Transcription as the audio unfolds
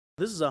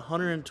This is a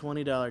 $120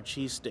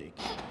 cheesesteak.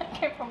 I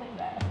can't believe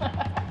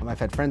that. I've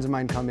had friends of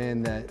mine come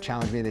in that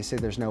challenge me. They say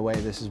there's no way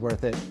this is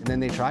worth it. And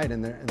then they try it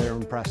and they're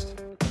impressed.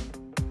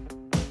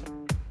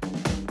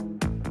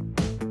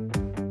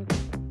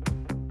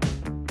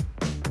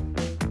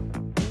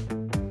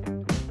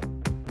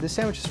 This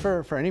sandwich is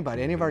for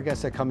anybody, any of our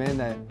guests that come in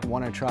that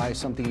want to try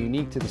something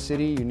unique to the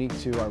city, unique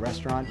to our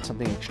restaurant,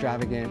 something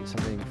extravagant,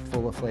 something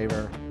full of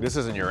flavor. This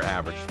isn't your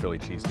average Philly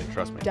cheesesteak,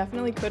 trust me.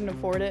 Definitely couldn't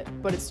afford it,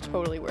 but it's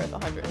totally worth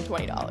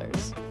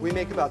 $120. We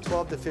make about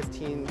 12 to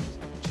 15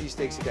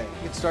 cheesesteaks a day.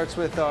 It starts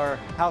with our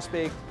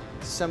house-baked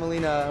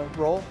semolina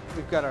roll.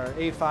 We've got our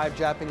A5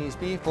 Japanese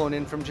beef flown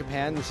in from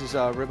Japan. This is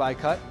a ribeye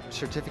cut,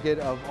 certificate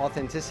of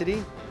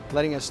authenticity,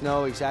 letting us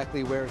know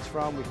exactly where it's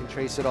from. We can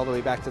trace it all the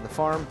way back to the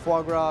farm.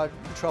 Foie gras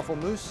truffle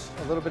mousse,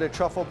 a little bit of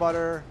truffle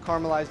butter,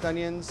 caramelized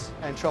onions,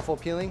 and truffle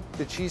peeling.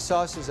 The cheese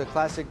sauce is a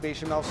classic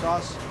bechamel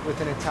sauce with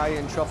an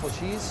Italian truffle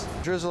cheese.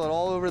 Drizzle it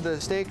all over the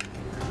steak.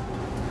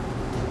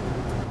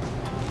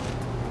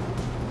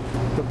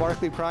 The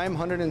Barclay Prime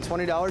 $120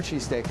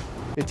 cheesesteak.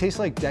 It tastes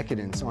like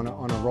decadence on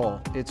a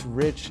roll. It's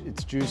rich,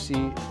 it's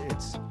juicy,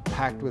 it's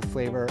packed with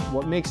flavor.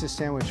 What makes this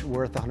sandwich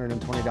worth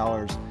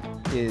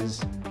 $120 is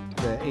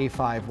the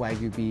A5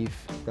 Wagyu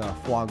beef, the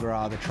foie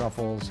gras, the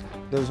truffles.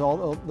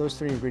 Those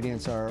three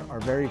ingredients are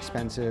very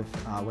expensive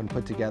when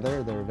put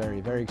together. They're very,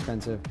 very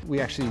expensive.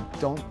 We actually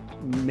don't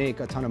make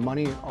a ton of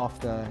money off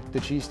the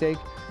cheesesteak,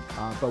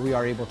 but we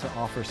are able to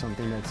offer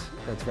something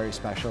that's very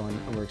special,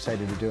 and we're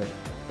excited to do it.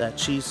 That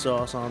cheese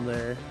sauce on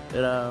there,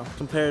 it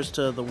compares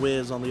to the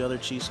whiz on the other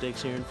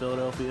cheesesteaks here in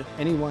Philadelphia.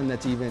 Anyone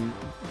that's even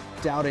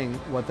doubting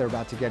what they're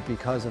about to get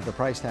because of the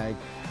price tag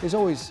is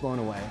always blown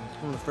away.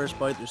 From the first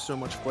bite, there's so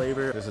much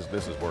flavor. This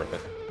is worth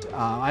it.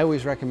 I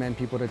always recommend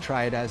people to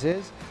try it as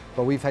is,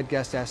 but we've had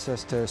guests ask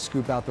us to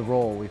scoop out the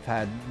roll. We've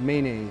had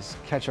mayonnaise,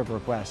 ketchup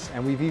requests,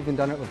 and we've even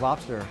done it with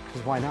lobster,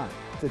 because why not?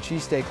 The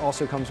cheesesteak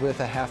also comes with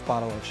a half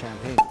bottle of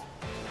champagne.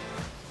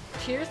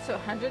 Cheers to a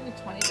 $120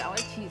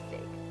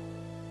 cheesesteak.